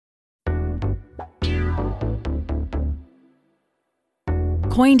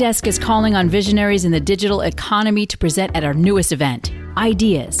CoinDesk is calling on visionaries in the digital economy to present at our newest event,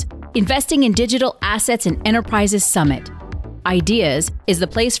 Ideas, Investing in Digital Assets and Enterprises Summit. Ideas is the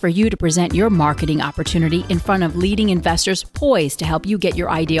place for you to present your marketing opportunity in front of leading investors poised to help you get your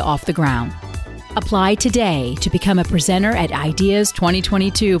idea off the ground. Apply today to become a presenter at Ideas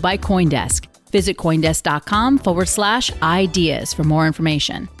 2022 by CoinDesk. Visit CoinDesk.com/ideas for more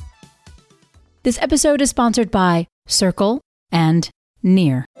information. This episode is sponsored by Circle and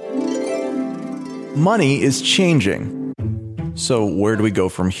Near. Money is changing. So where do we go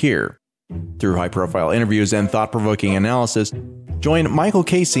from here? Through high-profile interviews and thought-provoking analysis, join Michael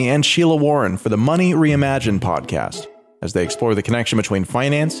Casey and Sheila Warren for the Money Reimagined podcast as they explore the connection between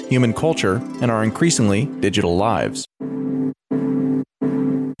finance, human culture, and our increasingly digital lives.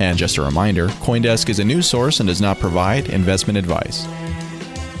 And just a reminder, CoinDesk is a news source and does not provide investment advice.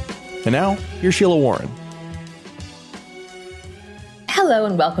 And now, here's Sheila Warren. Hello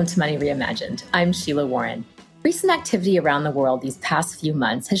and welcome to Money Reimagined. I'm Sheila Warren. Recent activity around the world these past few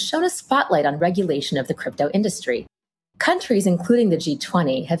months has shown a spotlight on regulation of the crypto industry. Countries, including the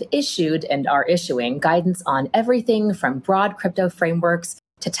G20, have issued and are issuing guidance on everything from broad crypto frameworks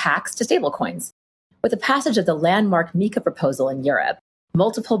to tax to stablecoins. With the passage of the landmark MiCA proposal in Europe,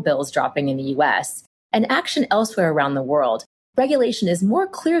 multiple bills dropping in the US, and action elsewhere around the world, regulation is more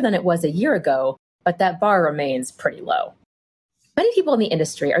clear than it was a year ago, but that bar remains pretty low. Many people in the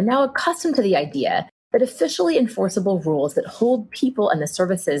industry are now accustomed to the idea that officially enforceable rules that hold people and the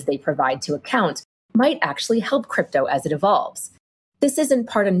services they provide to account might actually help crypto as it evolves. This is in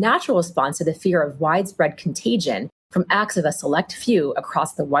part a natural response to the fear of widespread contagion from acts of a select few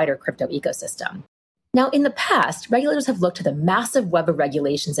across the wider crypto ecosystem. Now, in the past, regulators have looked to the massive web of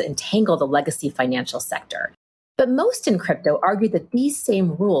regulations that entangle the legacy financial sector. But most in crypto argue that these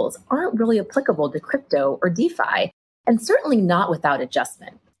same rules aren't really applicable to crypto or DeFi, and certainly not without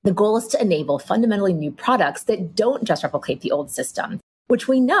adjustment. The goal is to enable fundamentally new products that don't just replicate the old system, which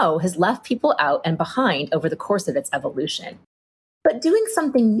we know has left people out and behind over the course of its evolution. But doing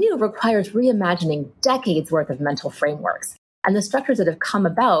something new requires reimagining decades worth of mental frameworks and the structures that have come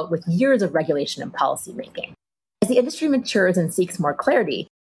about with years of regulation and policymaking. As the industry matures and seeks more clarity,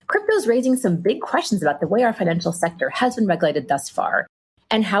 crypto is raising some big questions about the way our financial sector has been regulated thus far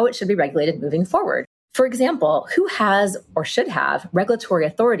and how it should be regulated moving forward. For example, who has or should have regulatory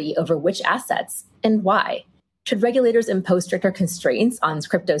authority over which assets and why? Should regulators impose stricter constraints on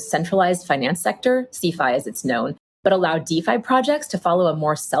crypto's centralized finance sector, CeFi as it's known, but allow DeFi projects to follow a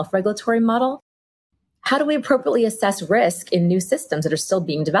more self-regulatory model? How do we appropriately assess risk in new systems that are still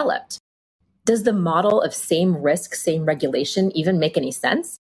being developed? Does the model of same risk, same regulation even make any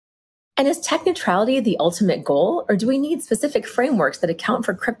sense? And is tech neutrality the ultimate goal, or do we need specific frameworks that account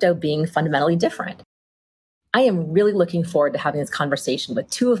for crypto being fundamentally different? I am really looking forward to having this conversation with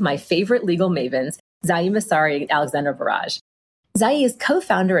two of my favorite legal mavens, Zahi Massari and Alexandra Barrage. Zahi is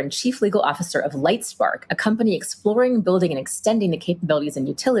co-founder and chief legal officer of Lightspark, a company exploring, building, and extending the capabilities and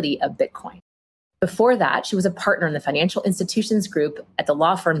utility of Bitcoin. Before that, she was a partner in the financial institutions group at the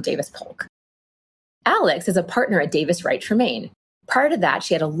law firm Davis Polk. Alex is a partner at Davis Wright Tremaine. Prior to that,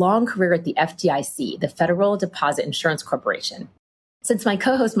 she had a long career at the FDIC, the Federal Deposit Insurance Corporation. Since my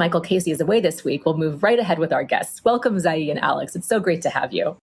co-host Michael Casey is away this week, we'll move right ahead with our guests. Welcome, Zahi and Alex. It's so great to have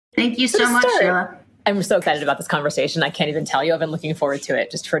you. Thank you so much, Sheila. I'm so excited about this conversation. I can't even tell you. I've been looking forward to it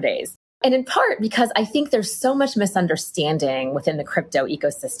just for days. And in part because I think there's so much misunderstanding within the crypto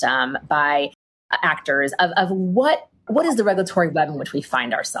ecosystem by actors of what is the regulatory web in which we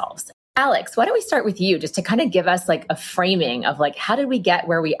find ourselves. Alex, why don't we start with you just to kind of give us like a framing of like, how did we get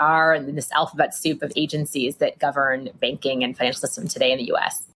where we are in this alphabet soup of agencies that govern banking and financial system today in the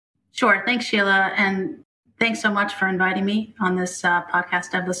US? Sure. Thanks, Sheila. And thanks so much for inviting me on this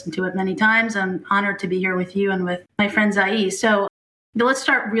podcast. I've listened to it many times. I'm honored to be here with you and with my friend Zahi. So let's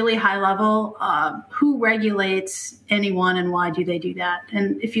start really high level. Who regulates anyone and why do they do that?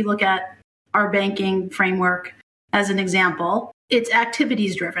 And if you look at our banking framework as an example, it's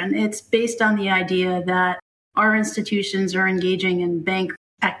activities driven. It's based on the idea that our institutions are engaging in bank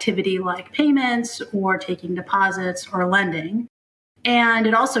activity like payments or taking deposits or lending. And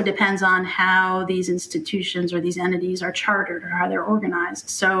it also depends on how these institutions or these entities are chartered or how they're organized.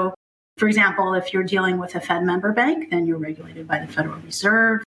 So, for example, if you're dealing with a Fed member bank, then you're regulated by the Federal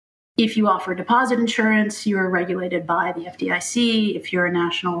Reserve. If you offer deposit insurance, you're regulated by the FDIC. If you're a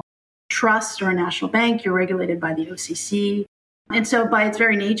national trust or a national bank, you're regulated by the OCC. And so by its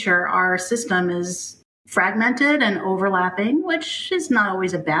very nature, our system is fragmented and overlapping, which is not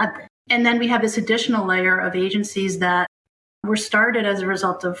always a bad thing. And then we have this additional layer of agencies that were started as a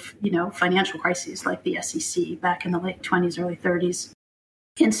result of, financial crises like the SEC back in the late 20s, early 30s.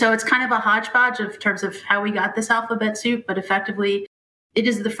 And so it's kind of a hodgepodge in terms of how we got this alphabet soup, but effectively it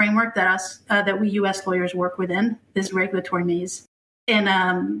is the framework that we U.S. lawyers work within, this regulatory maze.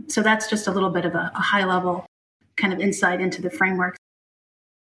 And so that's just a little bit of a high level kind of insight into the framework.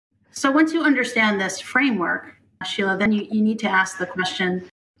 So once you understand this framework, Sheila, then you need to ask the question,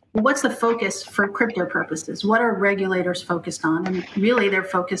 what's the focus for crypto purposes? What are regulators focused on? And really they're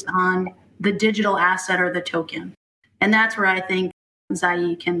focused on the digital asset or the token. And that's where I think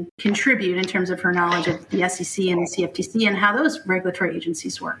Zahi can contribute in terms of her knowledge of the SEC and the CFTC and how those regulatory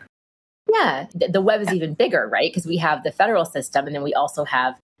agencies work. Yeah, the web is even bigger, right? Because we have the federal system and then we also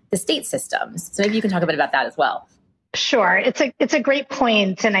have the state systems. So maybe you can talk a bit about that as well. Sure. It's a great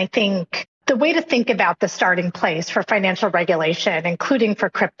point. And I think the way to think about the starting place for financial regulation, including for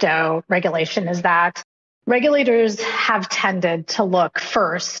crypto regulation, is that regulators have tended to look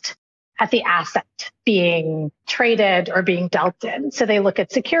first at the asset being traded or being dealt in. So they look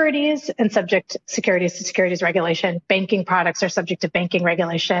at securities and subject securities to securities regulation. Banking products are subject to banking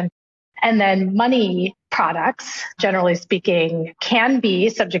regulation. And then money products, generally speaking, can be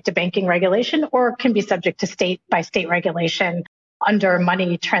subject to banking regulation or can be subject to state by state regulation under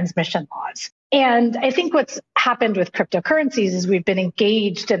money transmission laws. And I think what's happened with cryptocurrencies is we've been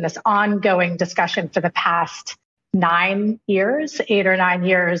engaged in this ongoing discussion for the past 8 or 9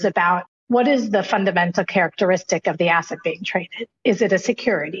 years about what is the fundamental characteristic of the asset being traded? Is it a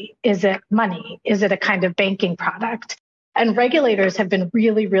security? Is it money? Is it a kind of banking product? And regulators have been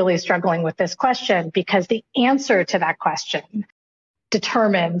really, really struggling with this question because the answer to that question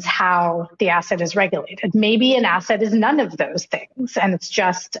determines how the asset is regulated. Maybe an asset is none of those things, and it's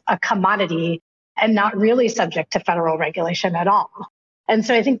just a commodity and not really subject to federal regulation at all. And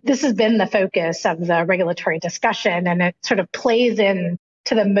so I think this has been the focus of the regulatory discussion, and it sort of plays in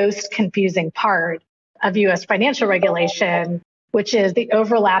to the most confusing part of U.S. financial regulation, which is the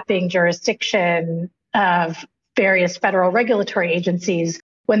overlapping jurisdiction of various federal regulatory agencies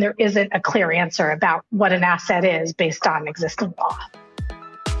when there isn't a clear answer about what an asset is based on existing law.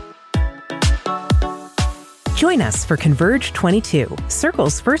 Join us for Converge 22,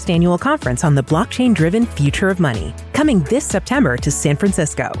 Circle's first annual conference on the blockchain-driven future of money, coming this September to San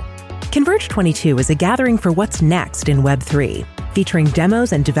Francisco. Converge 22 is a gathering for what's next in Web3, featuring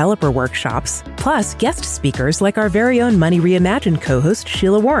demos and developer workshops, plus guest speakers like our very own Money Reimagined co-host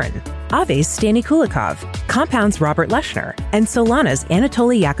Sheila Warren, Aave's Stani Kulikov, Compound's Robert Leshner, and Solana's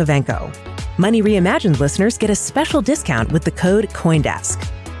Anatoly Yakovenko. Money Reimagined listeners get a special discount with the code COINDESK.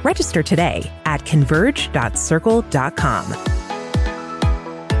 Register today at converge.circle.com.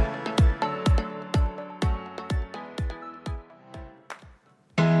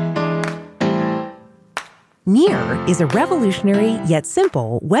 Near is a revolutionary yet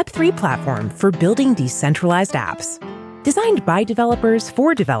simple Web3 platform for building decentralized apps. Designed by developers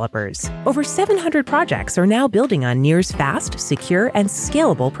for developers, over 700 projects are now building on Near's fast, secure, and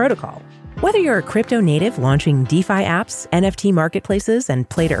scalable protocol. Whether you're a crypto native launching DeFi apps, NFT marketplaces, and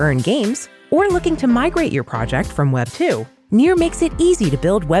play-to-earn games, or looking to migrate your project from Web 2, Near makes it easy to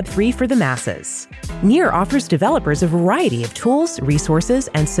build Web3 for the masses. Near offers developers a variety of tools, resources,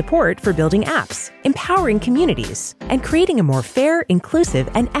 and support for building apps, empowering communities, and creating a more fair, inclusive,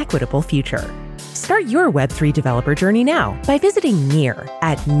 and equitable future. Start your Web3 developer journey now by visiting Near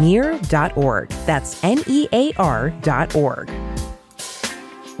at near.org. That's NEAR.org.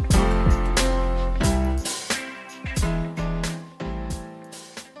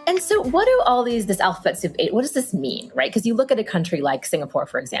 And so what do all this alphabet soup, what does this mean, right? Because you look at a country like Singapore,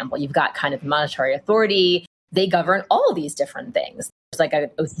 for example, you've got kind of monetary authority. They govern all of these different things. There's like an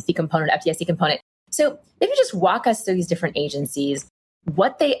OCC component, FDIC component. So maybe just walk us through these different agencies,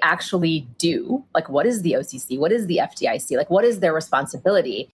 what they actually do. Like, what is the OCC? What is the FDIC? Like, what is their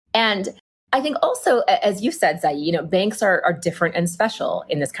responsibility? And I think also, as you said, Zahi, banks are different and special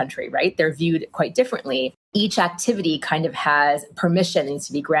in this country, right? They're viewed quite differently. Each activity kind of has permission that needs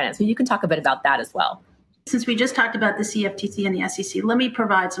to be granted. So you can talk a bit about that as well. Since we just talked about the CFTC and the SEC, let me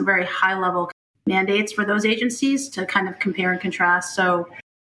provide some very high-level mandates for those agencies to kind of compare and contrast. So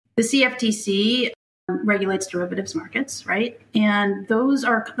the CFTC regulates derivatives markets, right? And those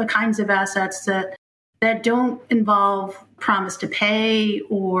are the kinds of assets that don't involve promise to pay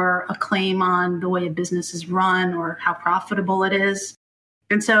or a claim on the way a business is run or how profitable it is.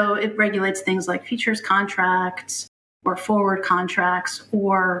 And so it regulates things like futures contracts or forward contracts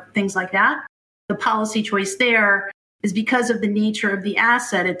or things like that. The policy choice there is because of the nature of the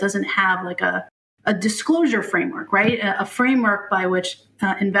asset, it doesn't have like a disclosure framework, right? A framework by which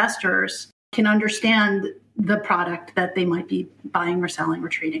investors can understand the product that they might be buying or selling or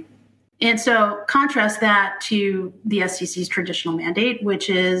trading. And so contrast that to the SEC's traditional mandate, which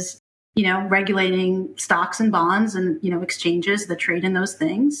is, regulating stocks and bonds and, exchanges that trade in those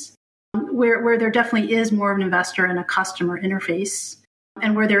things, where there definitely is more of an investor and a customer interface,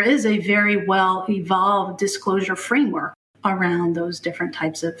 and where there is a very well evolved disclosure framework around those different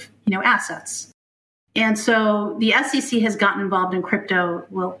types of, assets. And so the SEC has gotten involved in crypto,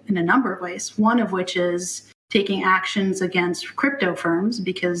 in a number of ways, one of which is taking actions against crypto firms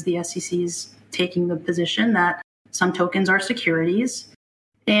because the SEC is taking the position that some tokens are securities.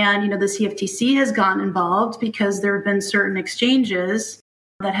 And, the CFTC has gotten involved because there have been certain exchanges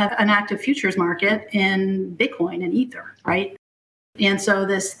that have an active futures market in Bitcoin and Ether, right? And so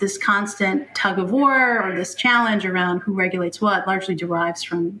this constant tug of war or this challenge around who regulates what largely derives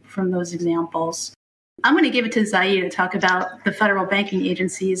from those examples. I'm going to give it to Zaid to talk about the federal banking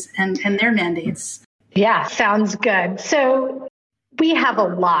agencies and their mandates. Yeah, sounds good. So we have a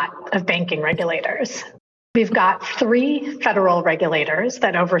lot of banking regulators. We've got 3 federal regulators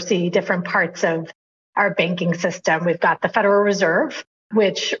that oversee different parts of our banking system. We've got the Federal Reserve,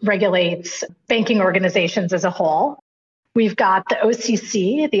 which regulates banking organizations as a whole. We've got the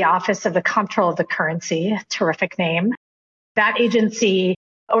OCC, the Office of the Comptroller of the Currency, terrific name. That agency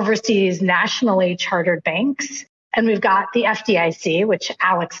oversees nationally chartered banks. And we've got the FDIC, which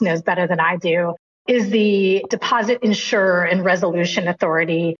Alex knows better than I do, is the Deposit Insurer and Resolution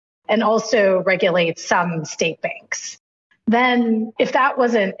Authority, and also regulates some state banks. Then, if that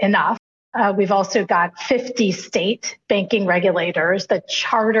wasn't enough, we've also got 50 state banking regulators that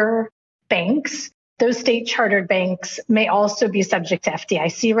charter banks. Those state chartered banks may also be subject to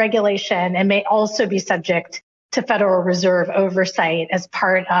FDIC regulation and may also be subject to Federal Reserve oversight as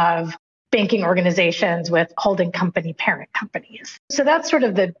part of banking organizations with holding company parent companies. So that's sort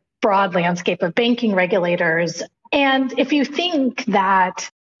of the broad landscape of banking regulators. And if you think that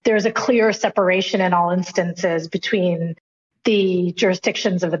there's a clear separation in all instances between the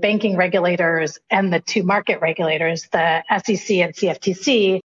jurisdictions of the banking regulators and the 2 market regulators, the SEC and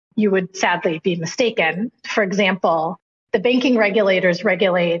CFTC, you would sadly be mistaken. For example, the banking regulators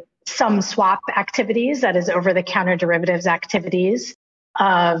regulate some swap activities, that is over-the-counter derivatives activities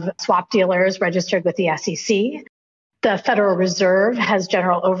of swap dealers registered with the SEC. The Federal Reserve has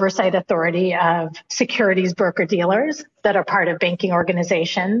general oversight authority of securities broker-dealers that are part of banking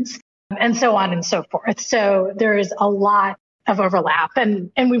organizations, and so on and so forth. So there is a lot of overlap.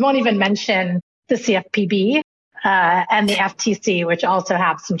 And we won't even mention the CFPB and the FTC, which also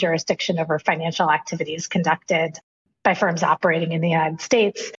have some jurisdiction over financial activities conducted by firms operating in the United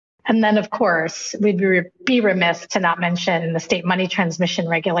States. And then, of course, we'd be remiss to not mention the state money transmission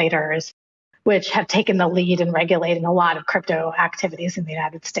regulators, which have taken the lead in regulating a lot of crypto activities in the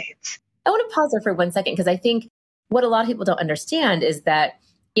United States. I want to pause there for 1 second, because I think what a lot of people don't understand is that,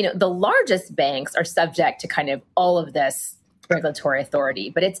 the largest banks are subject to kind of all of this regulatory authority,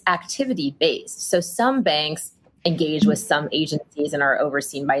 but it's activity based. So some banks engage with some agencies and are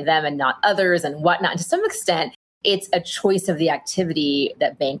overseen by them and not others and whatnot. And to some extent, it's a choice of the activity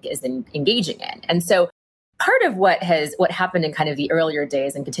that bank is engaging in. And so part of what happened in kind of the earlier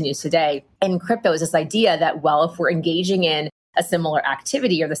days and continues today in crypto is this idea that, well, if we're engaging in a similar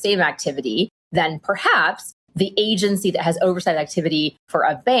activity or the same activity, then perhaps the agency that has oversight activity for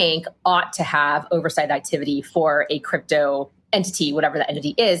a bank ought to have oversight activity for a crypto entity, whatever that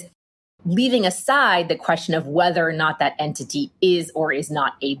entity is, leaving aside the question of whether or not that entity is or is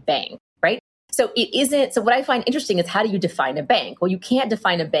not a bank, right? So it isn't. So what I find interesting is, how do you define a bank? Well, you can't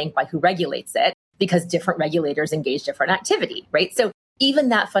define a bank by who regulates it, because different regulators engage different activity, right? So even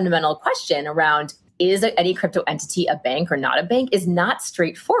that fundamental question around, is any crypto entity a bank or not a bank, is not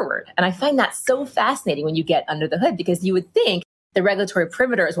straightforward. And I find that so fascinating when you get under the hood, because you would think the regulatory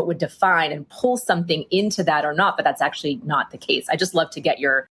perimeter is what would define and pull something into that or not, but that's actually not the case. I just love to get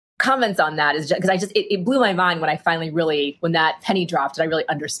your comments on that, because it blew my mind when that penny dropped and I really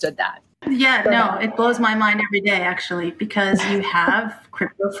understood that. Yeah, no, it blows my mind every day, actually, because you have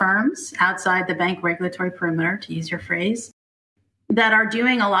crypto firms outside the bank regulatory perimeter, to use your phrase, that are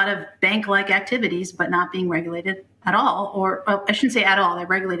doing a lot of bank-like activities, but not being regulated at all. Or I shouldn't say at all, they're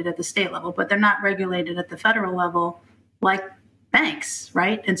regulated at the state level, but they're not regulated at the federal level like banks,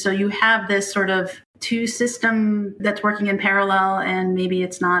 right? And so you have this sort of 2 system that's working in parallel, and maybe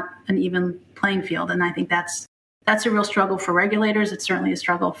it's not an even playing field. And I think that's a real struggle for regulators. It's certainly a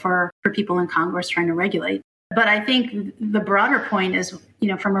struggle for people in Congress trying to regulate. But I think the broader point is,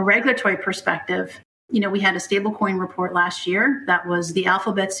 from a regulatory perspective, we had a stablecoin report last year that was the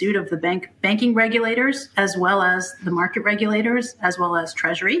alphabet soup of the banking regulators, as well as the market regulators, as well as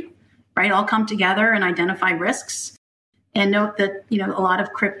Treasury, right? All come together and identify risks and note that, a lot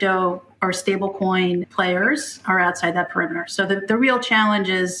of crypto or stablecoin players are outside that perimeter. So the real challenge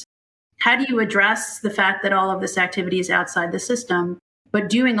is, how do you address the fact that all of this activity is outside the system, but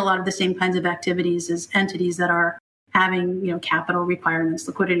doing a lot of the same kinds of activities as entities that are having, capital requirements,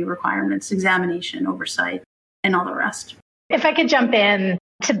 liquidity requirements, examination, oversight, and all the rest? If I could jump in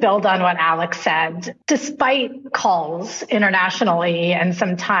to build on what Alex said, despite calls internationally and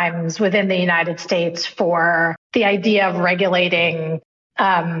sometimes within the United States for the idea of regulating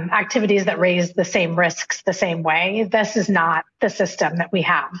activities that raise the same risks the same way, this is not the system that we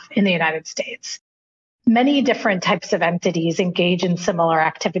have in the United States. Many different types of entities engage in similar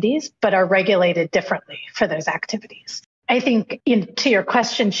activities, but are regulated differently for those activities. I think to your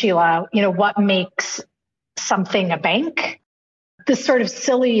question, Sheila, what makes something a bank? This sort of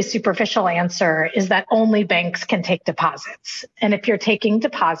silly, superficial answer is that only banks can take deposits. And if you're taking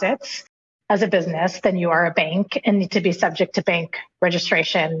deposits as a business, then you are a bank and need to be subject to bank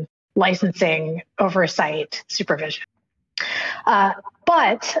registration, licensing, oversight, supervision.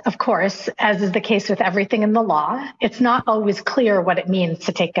 But of course, as is the case with everything in the law, it's not always clear what it means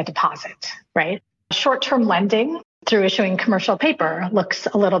to take a deposit, right? Short-term lending through issuing commercial paper looks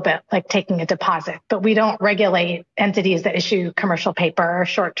a little bit like taking a deposit, but we don't regulate entities that issue commercial paper or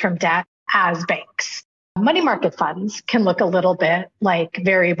short-term debt as banks. Money market funds can look a little bit like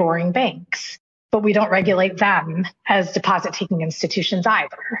very boring banks, but we don't regulate them as deposit-taking institutions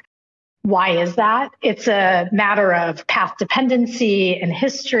either. Why is that? It's a matter of path dependency and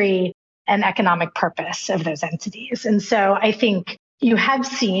history and economic purpose of those entities. And so I think you have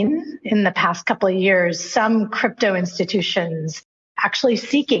seen in the past couple of years some crypto institutions actually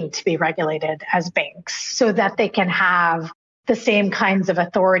seeking to be regulated as banks so that they can have the same kinds of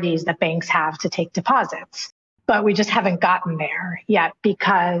authorities that banks have to take deposits. But we just haven't gotten there yet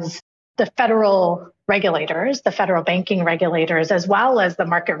because the federal regulators, the federal banking regulators, as well as the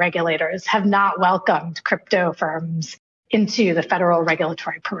market regulators, have not welcomed crypto firms into the federal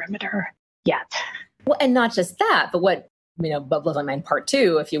regulatory perimeter yet. Well, and not just that, but what blows my mind part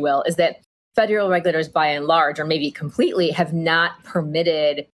two, if you will, is that federal regulators by and large, or maybe completely, have not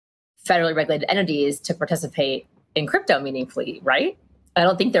permitted federally regulated entities to participate in crypto meaningfully, right? I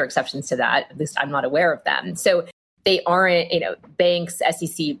don't think there are exceptions to that. At least I'm not aware of them. So they aren't, banks,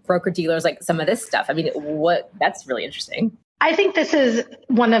 SEC, broker-dealers, like some of this stuff. I mean, that's really interesting. I think this is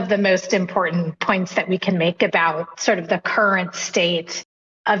one of the most important points that we can make about sort of the current state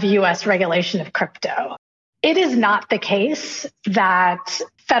of U.S. regulation of crypto. It is not the case that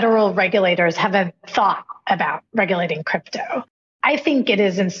federal regulators haven't thought about regulating crypto. I think it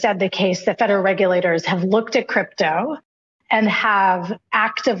is instead the case that federal regulators have looked at crypto and have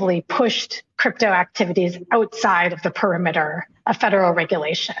actively pushed crypto activities outside of the perimeter of federal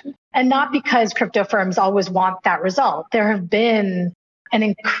regulation. And not because crypto firms always want that result. There have been an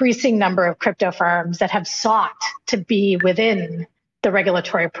increasing number of crypto firms that have sought to be within the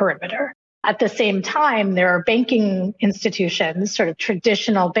regulatory perimeter. At the same time, there are banking institutions, sort of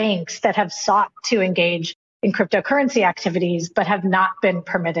traditional banks, that have sought to engage in cryptocurrency activities, but have not been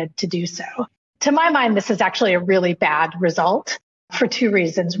permitted to do so. To my mind, this is actually a really bad result for two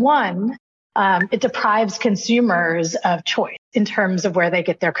reasons. One, it deprives consumers of choice in terms of where they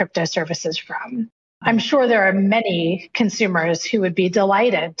get their crypto services from. I'm sure there are many consumers who would be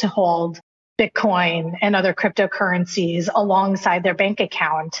delighted to hold Bitcoin and other cryptocurrencies alongside their bank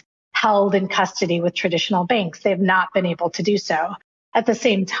account held in custody with traditional banks. They've not been able to do so. At the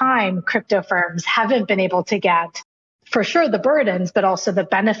same time, crypto firms haven't been able to get, for sure, the burdens, but also the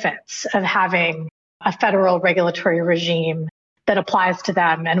benefits of having a federal regulatory regime that applies to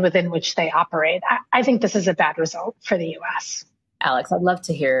them and within which they operate. I think this is a bad result for the U.S. Alex, I'd love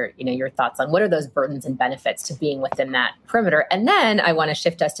to hear, your thoughts on what are those burdens and benefits to being within that perimeter. And then I want to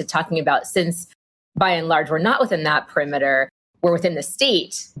shift us to talking about, since by and large, we're not within that perimeter, we're within the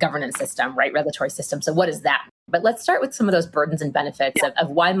state governance system, right? Regulatory system. So what is that? But let's start with some of those burdens and benefits of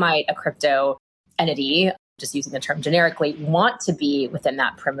why might a crypto entity, just using the term generically, want to be within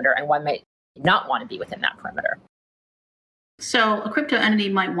that perimeter and why might not want to be within that perimeter. So a crypto entity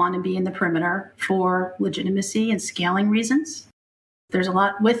might want to be in the perimeter for legitimacy and scaling reasons. There's a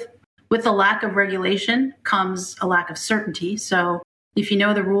lot with the lack of regulation comes a lack of certainty. So if you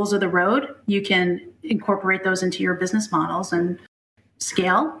know the rules of the road, you can incorporate those into your business models and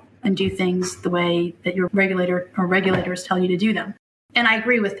scale and do things the way that your regulator or regulators tell you to do them. And I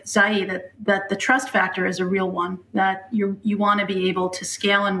agree with Zai that the trust factor is a real one, that you want to be able to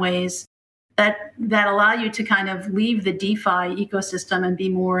scale in ways that allow you to kind of leave the DeFi ecosystem and be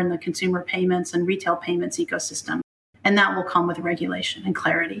more in the consumer payments and retail payments ecosystem. And that will come with regulation and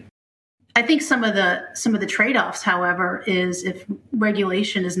clarity. I think some of the trade-offs, however, is if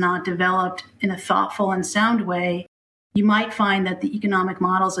regulation is not developed in a thoughtful and sound way, you might find that the economic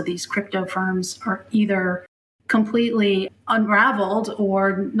models of these crypto firms are either completely unraveled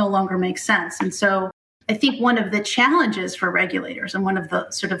or no longer make sense. And so I think one of the challenges for regulators and one of the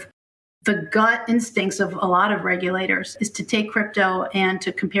sort of the gut instincts of a lot of regulators is to take crypto and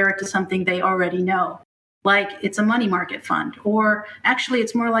to compare it to something they already know, like it's a money market fund, or actually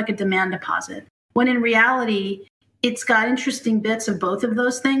it's more like a demand deposit, when in reality, it's got interesting bits of both of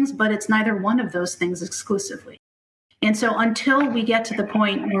those things, but it's neither one of those things exclusively. And so until we get to the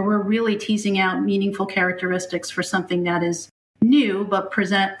point where we're really teasing out meaningful characteristics for something that is new but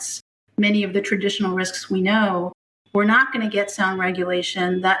presents many of the traditional risks we know, we're not going to get sound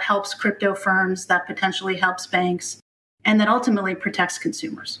regulation that helps crypto firms, that potentially helps banks, and that ultimately protects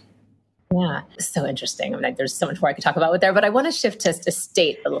consumers. Yeah, so interesting. I mean, there's so much more I could talk about with there, but I want to shift to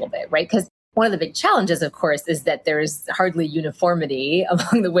state a little bit, right? Because one of the big challenges, of course, is that there's hardly uniformity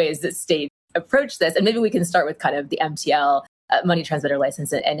among the ways that states approach this. And maybe we can start with kind of the MTL money transmitter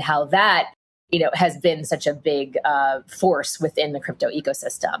license and how that, has been such a big force within the crypto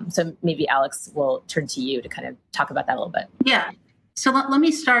ecosystem. So maybe Alex, will turn to you to kind of talk about that a little bit. Yeah. So let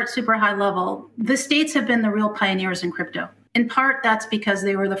me start super high level. The states have been the real pioneers in crypto. In part, that's because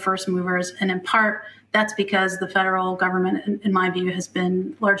they were the first movers. And in part, that's because the federal government, in my view, has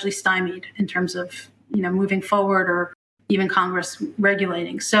been largely stymied in terms of, moving forward or even Congress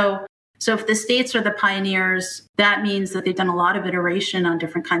regulating. So if the states are the pioneers, that means that they've done a lot of iteration on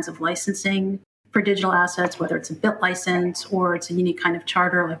different kinds of licensing for digital assets, whether it's a BIT license or it's a unique kind of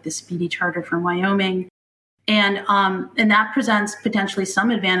charter like the Speedy Charter from Wyoming. And that presents potentially some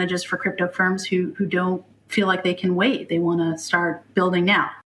advantages for crypto firms who don't feel like they can wait. They want to start building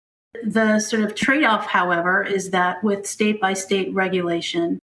now. The sort of trade-off, however, is that with state-by-state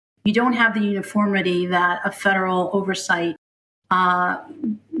regulation, you don't have the uniformity that a federal oversight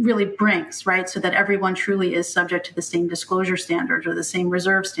really brings, right? So that everyone truly is subject to the same disclosure standards or the same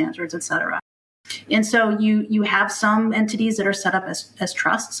reserve standards, et cetera. And so you have some entities that are set up as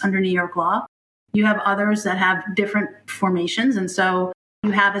trusts under New York law. You have others that have different formations. And so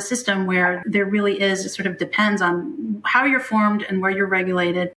you have a system where there really is, it sort of depends on how you're formed and where you're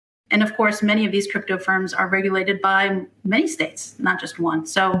regulated. And of course, many of these crypto firms are regulated by many states, not just one.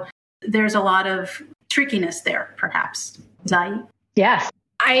 So there's a lot of trickiness there, perhaps. Zai? Yes.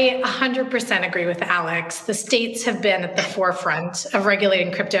 I 100% agree with Alex. The states have been at the forefront of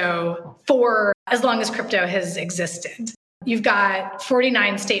regulating crypto for as long as crypto has existed. You've got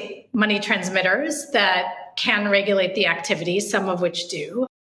 49 state money transmitters that can regulate the activity, some of which do.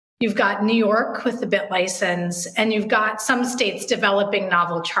 You've got New York with the BIT license, and you've got some states developing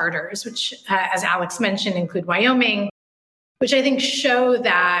novel charters, which, as Alex mentioned, include Wyoming, which I think show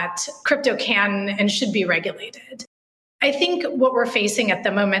that crypto can and should be regulated. I think what we're facing at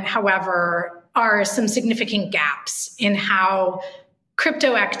the moment, however, are some significant gaps in how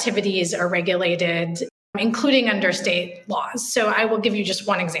crypto activities are regulated, including under state laws. So I will give you just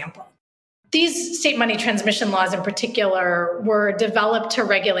one example. These state money transmission laws in particular were developed to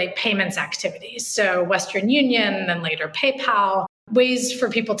regulate payments activities. So Western Union, then later PayPal, ways for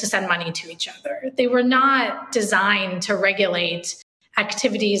people to send money to each other. They were not designed to regulate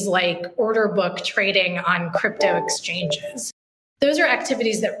activities like order book trading on crypto exchanges. Those are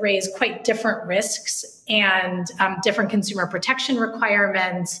activities that raise quite different risks and different consumer protection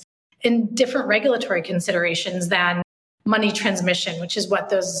requirements and different regulatory considerations than money transmission, which is what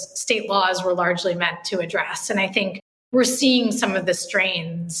those state laws were largely meant to address. And I think we're seeing some of the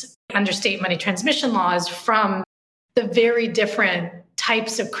strains under state money transmission laws from the very different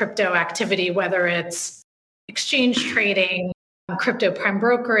types of crypto activity, whether it's exchange trading, crypto prime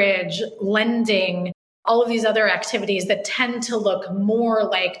brokerage, lending, all of these other activities that tend to look more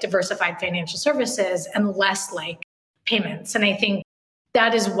like diversified financial services and less like payments. And I think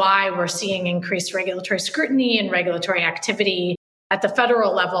that is why we're seeing increased regulatory scrutiny and regulatory activity at the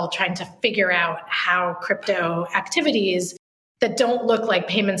federal level, trying to figure out how crypto activities that don't look like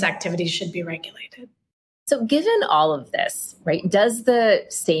payments activities should be regulated. So given all of this, right, does the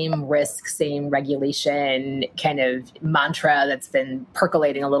same risk, same regulation kind of mantra that's been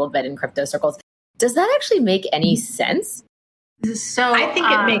percolating a little bit in crypto circles, does that actually make any sense? So I think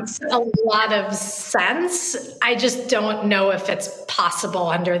it makes a lot of sense. I just don't know if it's possible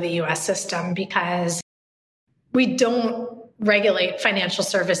under the US system because we don't regulate financial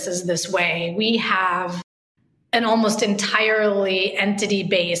services this way. We have an almost entirely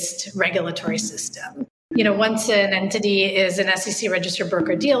entity-based regulatory system. You know, once an entity is an SEC registered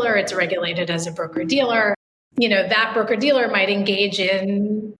broker-dealer, it's regulated as a broker-dealer. You know, that broker-dealer might engage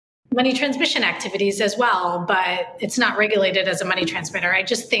in money transmission activities as well, but it's not regulated as a money transmitter. I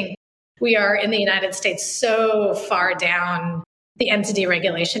just think we are in the United States so far down the entity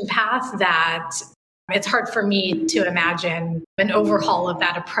regulation path that it's hard for me to imagine an overhaul of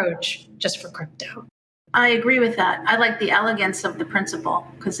that approach just for crypto. I agree with that. I like the elegance of the principle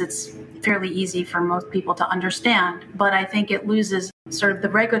because it's fairly easy for most people to understand, but I think it loses sort of the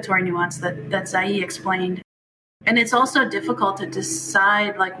regulatory nuance that Zai explained. And it's also difficult to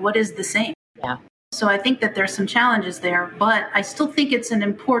decide, like, what is the same? Yeah. So I think that there's some challenges there, but I still think it's an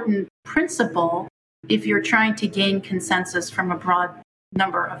important principle if you're trying to gain consensus from a broad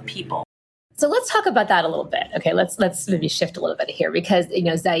number of people. So let's talk about that a little bit. Okay, let's maybe shift a little bit here because,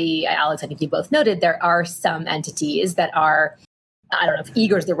 Zai, Alex, I think you both noted there are some entities that are, I don't know if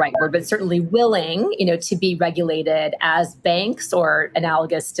eager is the right word, but certainly willing, to be regulated as banks or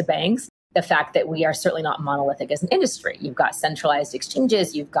analogous to banks. The fact that we are certainly not monolithic as an industry. You've got centralized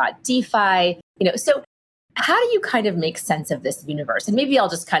exchanges, you've got DeFi, so how do you kind of make sense of this universe? And maybe I'll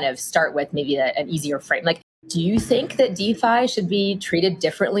just kind of start with maybe an easier frame. Like, do you think that DeFi should be treated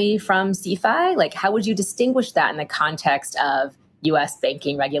differently from CeFi? Like, how would you distinguish that in the context of US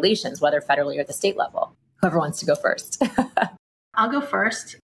banking regulations, whether federally or at the state level? Whoever wants to go first. I'll go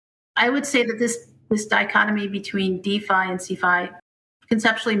first. I would say that this dichotomy between DeFi and CeFi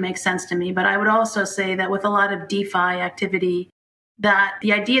conceptually makes sense to me, but I would also say that with a lot of DeFi activity, that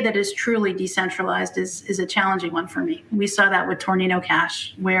the idea that is truly decentralized is a challenging one for me. We saw that with Tornado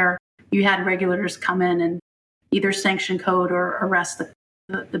Cash, where you had regulators come in and either sanction code or arrest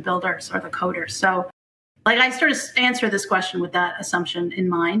the builders or the coders. So, I sort of answer this question with that assumption in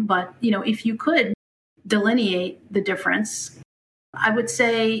mind. But, if you could delineate the difference, I would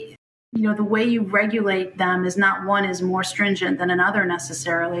say, the way you regulate them is not one is more stringent than another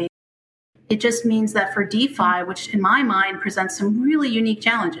necessarily. It just means that for DeFi, which in my mind presents some really unique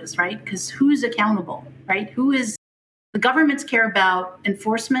challenges, right? Because who's accountable, right? The governments care about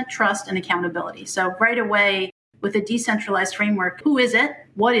enforcement, trust, and accountability. So right away, with a decentralized framework, who is it?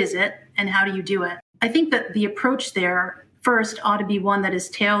 What is it? And how do you do it? I think that the approach there first ought to be one that is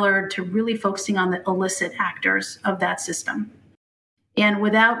tailored to really focusing on the illicit actors of that system. And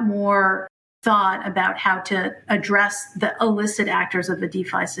without more thought about how to address the illicit actors of the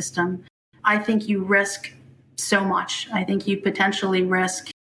DeFi system, I think you risk so much. I think you potentially risk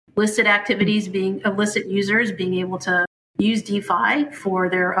illicit users being able to use DeFi for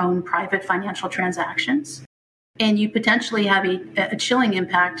their own private financial transactions. And you potentially have a chilling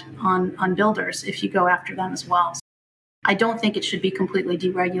impact on builders if you go after them as well. So I don't think it should be completely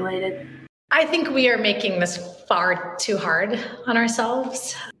deregulated. I think we are making this far too hard on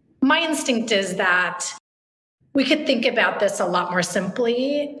ourselves. My instinct is that we could think about this a lot more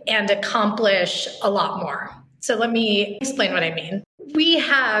simply and accomplish a lot more. So let me explain what I mean. We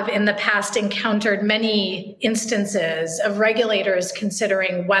have in the past encountered many instances of regulators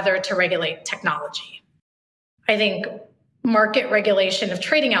considering whether to regulate technology. I think market regulation of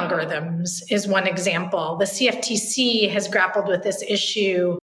trading algorithms is one example. The CFTC has grappled with this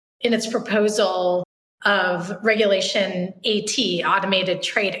issue in its proposal of regulation AT, automated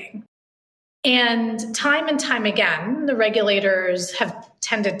trading. And time again, the regulators have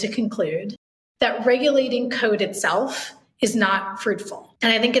tended to conclude that regulating code itself is not fruitful.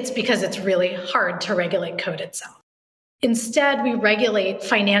 And I think it's because it's really hard to regulate code itself. Instead, we regulate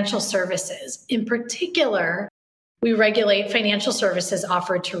financial services. In particular, we regulate financial services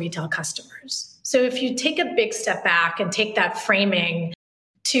offered to retail customers. So if you take a big step back and take that framing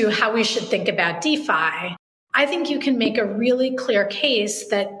to how we should think about DeFi, I think you can make a really clear case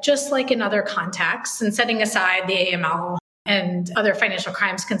that just like in other contexts, and setting aside the AML and other financial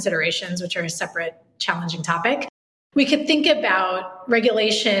crimes considerations, which are a separate challenging topic, we could think about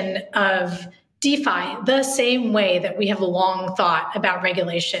regulation of DeFi the same way that we have long thought about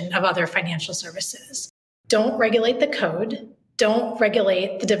regulation of other financial services. Don't regulate the code. Don't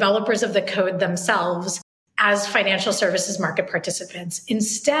regulate the developers of the code themselves as financial services market participants.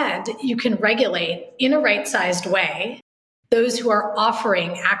 Instead, you can regulate in a right-sized way those who are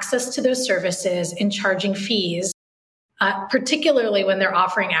offering access to those services and charging fees, particularly when they're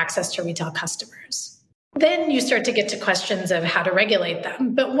offering access to retail customers. Then you start to get to questions of how to regulate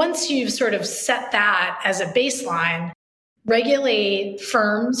them. But once you've sort of set that as a baseline, regulate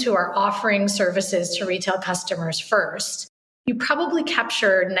firms who are offering services to retail customers first, you probably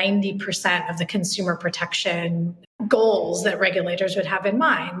capture 90% of the consumer protection goals that regulators would have in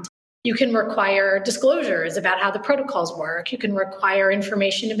mind. You can require disclosures about how the protocols work. You can require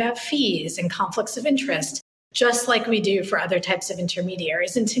information about fees and conflicts of interest, just like we do for other types of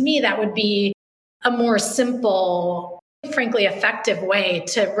intermediaries. And to me, that would be a more simple frankly, effective way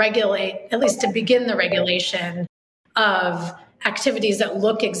to regulate, at least to begin the regulation of activities that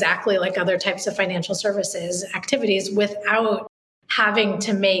look exactly like other types of financial services activities without having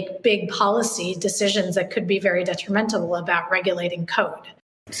to make big policy decisions that could be very detrimental about regulating code.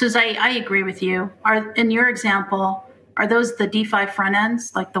 So I agree with you. In your example, are those the DeFi front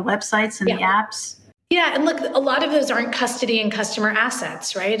ends, like the websites and the apps? Yeah. And look, a lot of those aren't custody and customer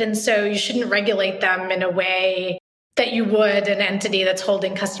assets, right? And so you shouldn't regulate them in a way that you would an entity that's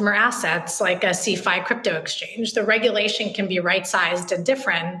holding customer assets like a CeFi crypto exchange. The regulation can be right-sized and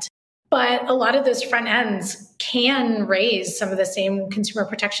different, but a lot of those front ends can raise some of the same consumer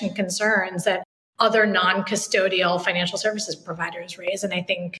protection concerns that other non-custodial financial services providers raise. And I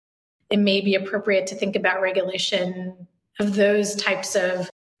think it may be appropriate to think about regulation of those types of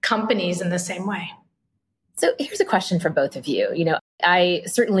companies in the same way. So here's a question for both of you. I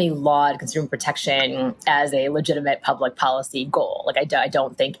certainly laud consumer protection as a legitimate public policy goal. Like, I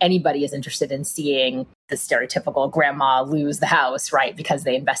don't think anybody is interested in seeing the stereotypical grandma lose the house, right, because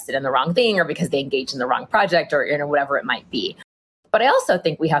they invested in the wrong thing or because they engaged in the wrong project or whatever it might be. But I also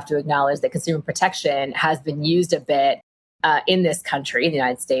think we have to acknowledge that consumer protection has been used a bit in this country, in the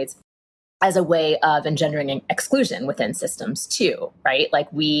United States, as a way of engendering exclusion within systems too, right?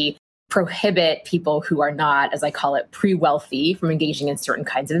 Like, we prohibit people who are not, as I call it, pre-wealthy from engaging in certain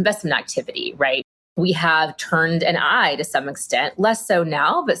kinds of investment activity, right? We have turned an eye to some extent, less so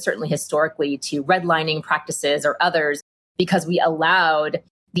now, but certainly historically, to redlining practices or others because we allowed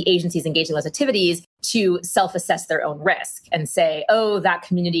the agencies engaging in those activities to self-assess their own risk and say, oh, that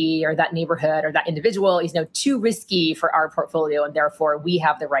community or that neighborhood or that individual is too risky for our portfolio, and therefore we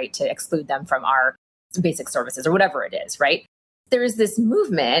have the right to exclude them from our basic services or whatever it is, right? There is this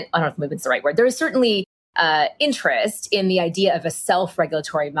movement, I don't know if movement's the right word, there is certainly interest in the idea of a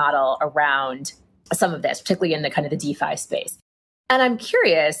self-regulatory model around some of this, particularly in the kind of the DeFi space. And I'm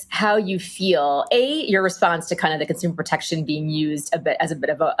curious how you feel, your response to kind of the consumer protection being used as a bit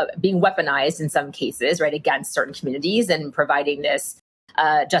of being weaponized in some cases, right, against certain communities and providing this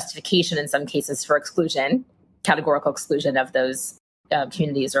justification in some cases for exclusion, categorical exclusion of those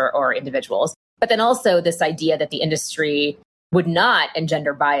communities or individuals. But then also this idea that the industry would not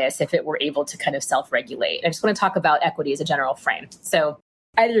engender bias if it were able to kind of self-regulate. I just want to talk about equity as a general frame. So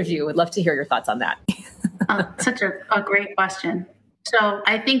either of you would love to hear your thoughts on that. Such a great question. So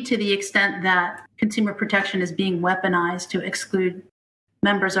I think to the extent that consumer protection is being weaponized to exclude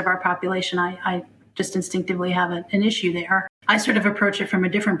members of our population, I just instinctively have an issue there. I sort of approach it from a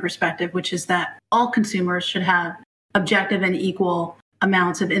different perspective, which is that all consumers should have objective and equal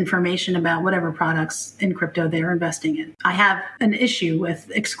amounts of information about whatever products in crypto they're investing in. I have an issue with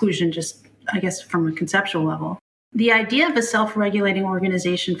exclusion, just, I guess, from a conceptual level. The idea of a self-regulating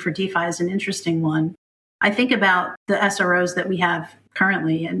organization for DeFi is an interesting one. I think about the SROs that we have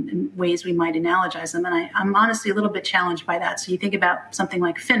currently and ways we might analogize them. And I'm honestly a little bit challenged by that. So you think about something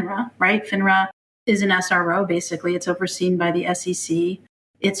like FINRA, right? FINRA is an SRO, basically. It's overseen by the SEC.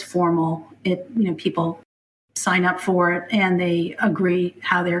 It's formal. People sign up for it and they agree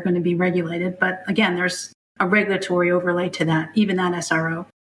how they're going to be regulated. But again, there's a regulatory overlay to that, even that SRO.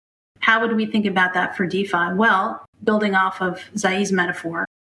 How would we think about that for DeFi? Well, building off of Zai's metaphor,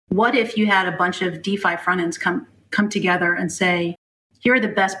 what if you had a bunch of DeFi front ends come together and say, here are the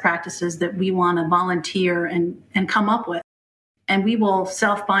best practices that we want to volunteer and come up with, and we will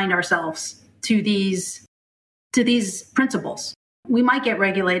self-bind ourselves to these principles. We might get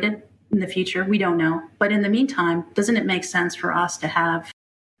regulated in the future, we don't know. But in the meantime, doesn't it make sense for us to have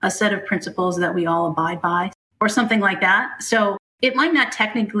a set of principles that we all abide by or something like that? So it might not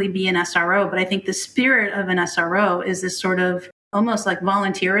technically be an SRO, but I think the spirit of an SRO is this sort of almost like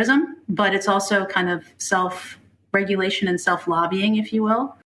volunteerism, but it's also kind of self-regulation and self-lobbying, if you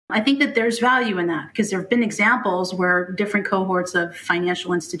will. I think that there's value in that because there have been examples where different cohorts of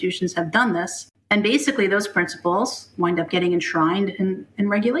financial institutions have done this. And basically those principles wind up getting enshrined in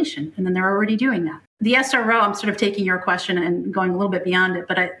regulation. And then they're already doing that. The SRO, I'm sort of taking your question and going a little bit beyond it,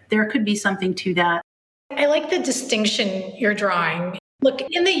 but there could be something to that. I like the distinction you're drawing. Look,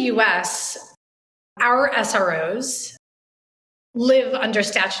 in the US, our SROs live under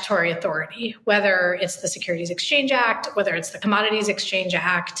statutory authority, whether it's the Securities Exchange Act, whether it's the Commodities Exchange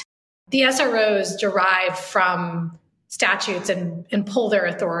Act. The SROs derive from statutes and pull their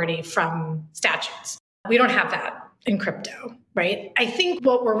authority from statutes. We don't have that in crypto, right? I think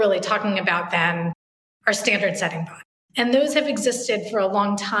what we're really talking about then are standard setting bodies. And those have existed for a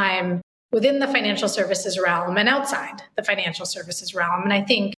long time within the financial services realm and outside the financial services realm. And I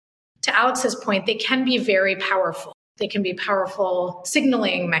think to Alex's point, they can be very powerful. They can be powerful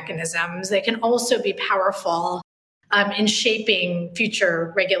signaling mechanisms. They can also be powerful in shaping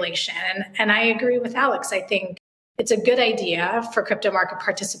future regulation. And I agree with Alex. I think it's a good idea for crypto market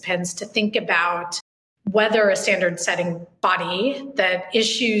participants to think about whether a standard setting body that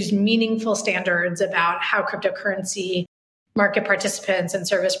issues meaningful standards about how cryptocurrency market participants and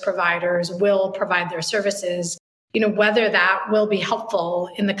service providers will provide their services, whether that will be helpful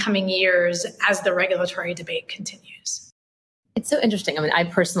in the coming years as the regulatory debate continues. It's so interesting. I mean, I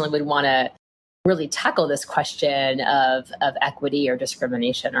personally would want to really tackle this question of equity or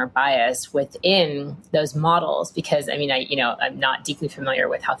discrimination or bias within those models, because I'm not deeply familiar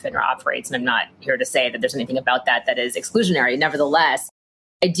with how FINRA operates, and I'm not here to say that there's anything about that is exclusionary. Nevertheless,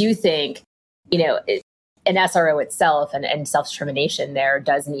 I do think, an SRO itself and self-determination there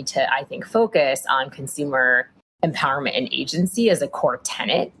does need to, I think, focus on consumer empowerment and agency as a core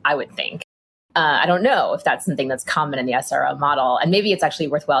tenet, I would think. I don't know if that's something that's common in the SRO model, and maybe it's actually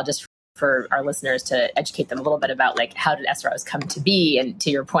worthwhile just for our listeners to educate them a little bit about how did SROs come to be? And to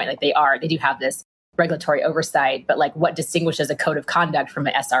your point, they do have this regulatory oversight, but what distinguishes a code of conduct from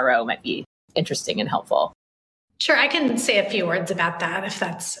an SRO might be interesting and helpful. Sure, I can say a few words about that if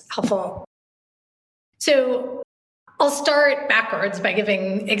that's helpful. So I'll start backwards by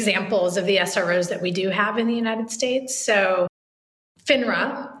giving examples of the SROs that we do have in the United States. So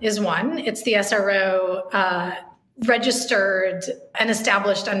FINRA is one. It's the SRO registered and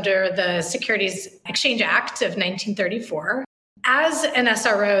established under the Securities Exchange Act of 1934. As an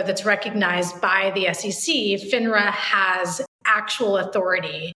SRO that's recognized by the SEC, FINRA has actual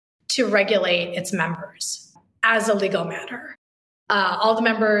authority to regulate its members as a legal matter. All the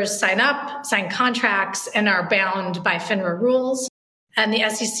members sign contracts, and are bound by FINRA rules. And the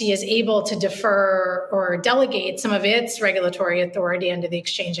SEC is able to defer or delegate some of its regulatory authority under the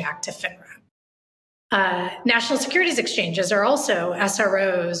Exchange Act to FINRA. National securities exchanges are also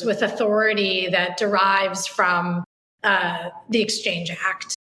SROs with authority that derives from the Exchange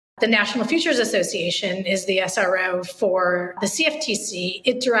Act. The National Futures Association is the SRO for the CFTC.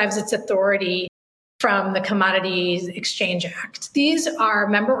 It derives its authority from the Commodities Exchange Act. These are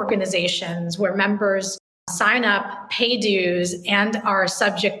member organizations where members sign up, pay dues, and are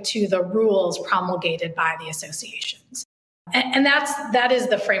subject to the rules promulgated by the associations. And that is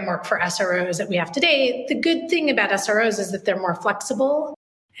the framework for SROs that we have today. The good thing about SROs is that they're more flexible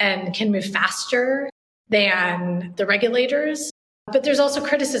and can move faster than the regulators. But there's also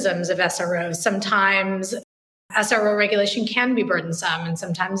criticisms of SROs. Sometimes SRO regulation can be burdensome, and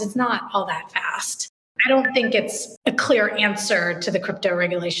sometimes it's not all that fast. I don't think it's a clear answer to the crypto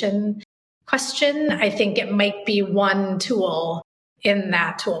regulation question. I think it might be one tool in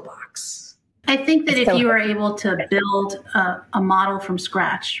that toolbox. I think that if you are able to build a model from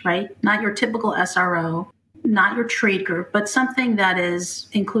scratch, right? Not your typical SRO, not your trade group, but something that is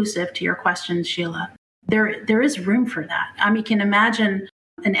inclusive to your question, Sheila, there is room for that. I mean, you can imagine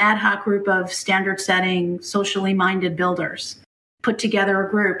an ad hoc group of standard setting, socially minded builders put together a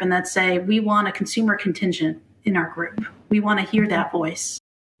group and that say, we want a consumer contingent in our group. We want to hear that voice.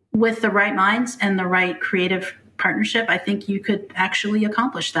 With the right minds and the right creative partnership, I think you could actually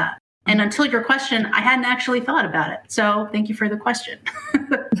accomplish that. And until your question, I hadn't actually thought about it. So thank you for the question.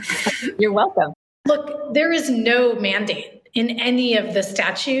 You're welcome. Look, there is no mandate in any of the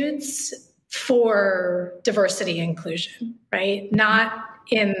statutes for diversity and inclusion, right? Not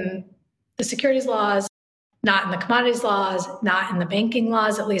in the securities laws, not in the commodities laws, not in the banking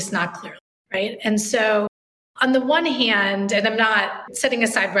laws, at least not clearly, right? And so on the one hand, and I'm not setting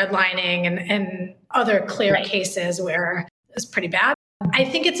aside redlining and other clear cases where it's pretty bad, I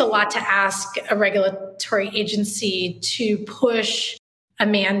think it's a lot to ask a regulatory agency to push a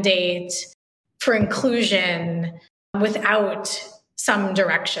mandate for inclusion without some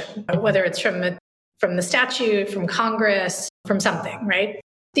direction, whether it's from the statute, from Congress, from something, right?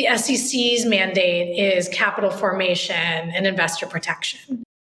 The SEC's mandate is capital formation and investor protection.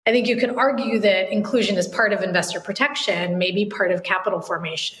 I think you could argue that inclusion is part of investor protection, maybe part of capital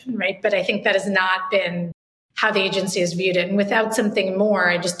formation, right? But I think that has not been how the agency has viewed it. And without something more,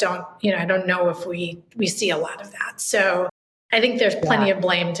 I just don't, I don't know if we see a lot of that. So I think there's plenty of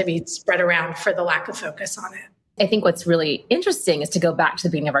blame to be spread around for the lack of focus on it. I think what's really interesting is to go back to the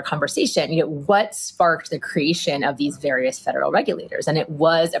beginning of our conversation, what sparked the creation of these various federal regulators? And it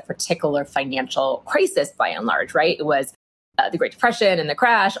was a particular financial crisis by and large, right? It was the Great Depression and the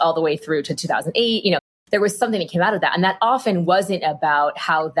crash all the way through to 2008. There was something that came out of that. And that often wasn't about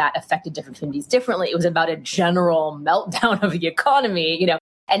how that affected different communities differently. It was about a general meltdown of the economy,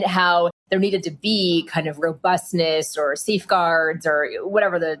 and how there needed to be kind of robustness or safeguards or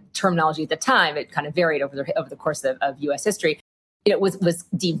whatever the terminology at the time. It kind of varied over the course of U.S. history. It was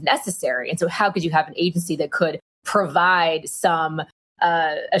deemed necessary. And so how could you have an agency that could provide some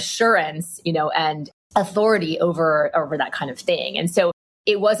assurance, and authority over that kind of thing. And so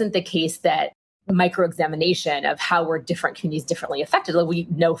it wasn't the case that microexamination of how were different communities differently affected. Like, we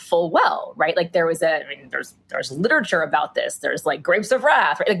know full well, right? Like there's literature about this. There's like Grapes of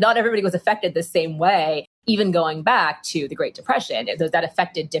Wrath, right? Like not everybody was affected the same way, even going back to the Great Depression. That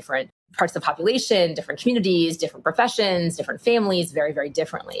affected different parts of the population, different communities, different professions, different families, very, very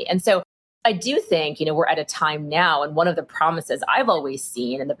differently. And so I do think, we're at a time now, and one of the promises I've always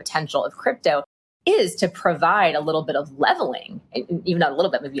seen and the potential of crypto is to provide a little bit of leveling, even not a little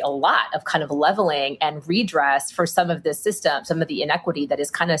bit, maybe a lot of kind of leveling and redress for some of the system, some of the inequity that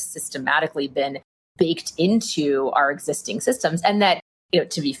has kind of systematically been baked into our existing systems. And that,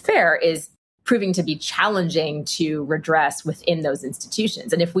 to be fair, is proving to be challenging to redress within those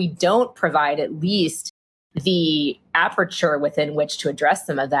institutions. And if we don't provide at least the aperture within which to address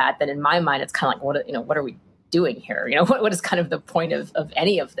some of that, then in my mind, it's kind of like, what are we doing here? What is kind of the point of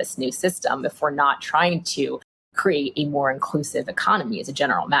any of this new system if we're not trying to create a more inclusive economy as a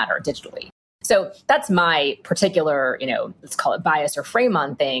general matter digitally? So that's my particular, let's call it bias or frame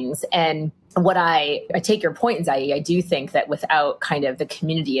on things. And what I take your point, Zahi, I do think that without kind of the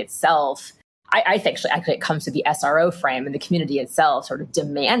community itself, I think actually it comes to the SRO frame and the community itself sort of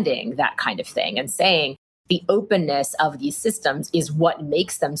demanding that kind of thing and saying, the openness of these systems is what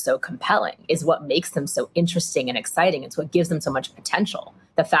makes them so compelling, is what makes them so interesting and exciting. It's what gives them so much potential.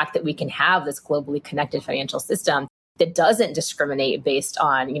 The fact that we can have this globally connected financial system that doesn't discriminate based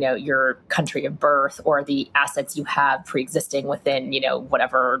on, your country of birth or the assets you have pre-existing within,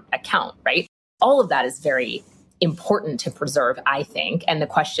 whatever account, right? All of that is very important to preserve, I think. And the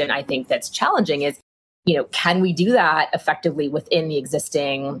question I think that's challenging is, can we do that effectively within the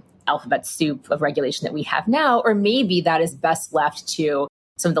existing alphabet soup of regulation that we have now? Or maybe that is best left to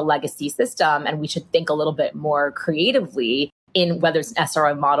some of the legacy system, and we should think a little bit more creatively in whether it's an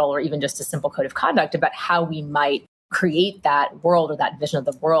SRO model or even just a simple code of conduct about how we might create that world or that vision of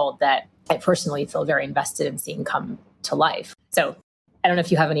the world that I personally feel very invested in seeing come to life. So I don't know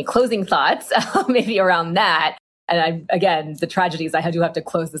if you have any closing thoughts maybe around that. And again, the tragedy is I do have to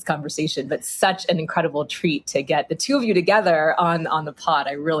close this conversation, but such an incredible treat to get the two of you together on the pod.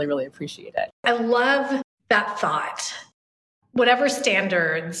 I really, really appreciate it. I love that thought. Whatever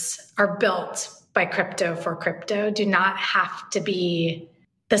standards are built by crypto for crypto do not have to be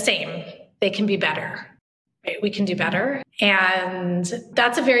the same. They can be better. Right? We can do better. And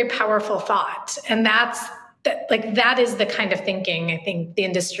that's a very powerful thought. And that is the kind of thinking I think the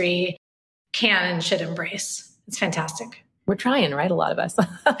industry can and should embrace. It's fantastic. We're trying, right? A lot of us.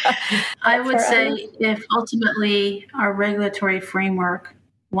 I would say if ultimately our regulatory framework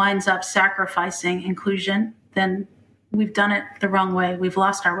winds up sacrificing inclusion, then we've done it the wrong way. We've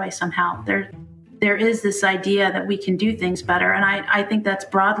lost our way somehow. There is this idea that we can do things better. And I think that's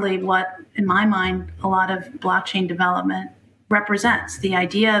broadly what, in my mind, a lot of blockchain development represents. The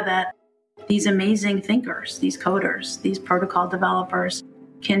idea that these amazing thinkers, these coders, these protocol developers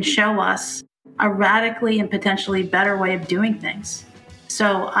can show us a radically and potentially better way of doing things.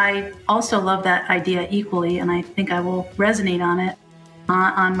 So I also love that idea equally, and I think I will resonate on it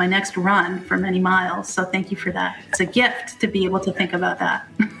on my next run for many miles. So thank you for that. It's a gift to be able to think about that.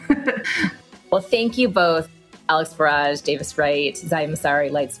 Well, thank you both, Alex Faraj, Davis Wright, Zahi Massari,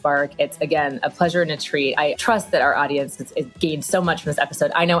 Lightspark. It's, again, a pleasure and a treat. I trust that our audience has gained so much from this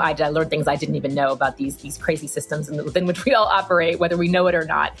episode. I know I learned things I didn't even know about these crazy systems within which we all operate, whether we know it or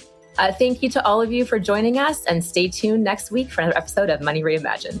not. Thank you to all of you for joining us, and stay tuned next week for another episode of Money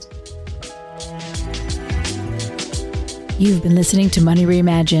Reimagined. You've been listening to Money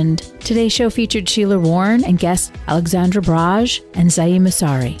Reimagined. Today's show featured Sheila Warren and guests Alexandra Braj and Zahi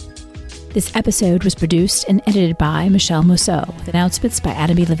Massari. This episode was produced and edited by Michelle Mousseau, with announcements by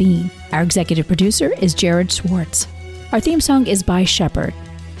Adam B. Levine. Our executive producer is Jared Swartz. Our theme song is by Shepard.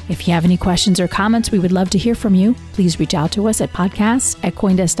 If you have any questions or comments, we would love to hear from you. Please reach out to us at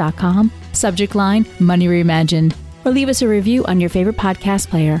podcasts@coindesk.com, subject line Money Reimagined, or leave us a review on your favorite podcast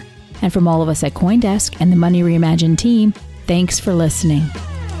player. And from all of us at CoinDesk and the Money Reimagined team, thanks for listening.